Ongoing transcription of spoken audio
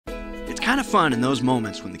kind of fun in those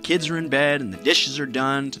moments when the kids are in bed and the dishes are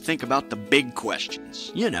done to think about the big questions.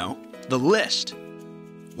 You know, the list.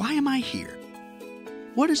 Why am I here?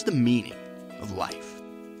 What is the meaning of life?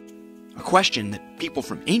 A question that people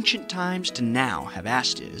from ancient times to now have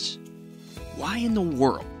asked is, why in the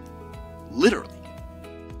world, literally,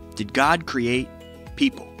 did God create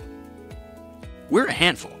people? We're a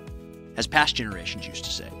handful, as past generations used to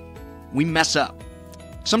say. We mess up.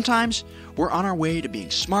 Sometimes we're on our way to being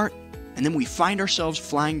smart, and then we find ourselves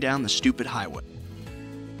flying down the stupid highway.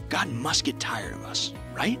 God must get tired of us,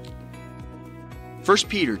 right? 1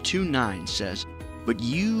 Peter 2:9 says, "But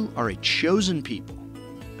you are a chosen people,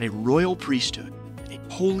 a royal priesthood, a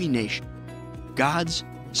holy nation, God's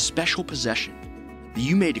special possession, that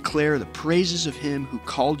you may declare the praises of him who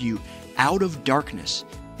called you out of darkness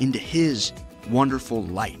into his wonderful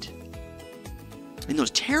light." In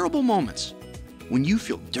those terrible moments when you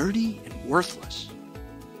feel dirty and worthless,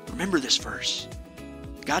 remember this verse.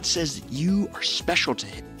 God says that you are special to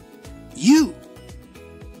him. You!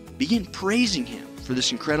 Begin praising him for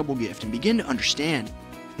this incredible gift and begin to understand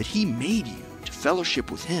that he made you to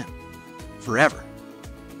fellowship with him forever.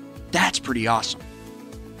 That's pretty awesome.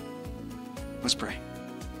 Let's pray.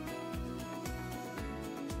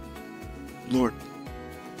 Lord,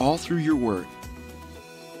 all through your word,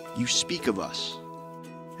 you speak of us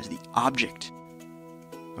as the object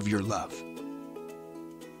of your love.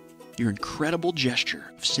 Your incredible gesture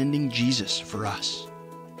of sending Jesus for us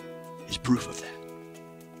is proof of that.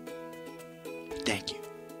 Thank you.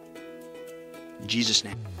 In Jesus'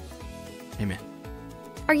 name, amen.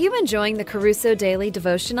 Are you enjoying the Kerusso Daily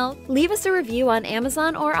Devotional? Leave us a review on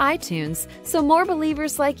Amazon or iTunes so more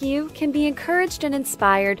believers like you can be encouraged and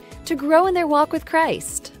inspired to grow in their walk with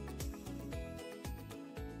Christ.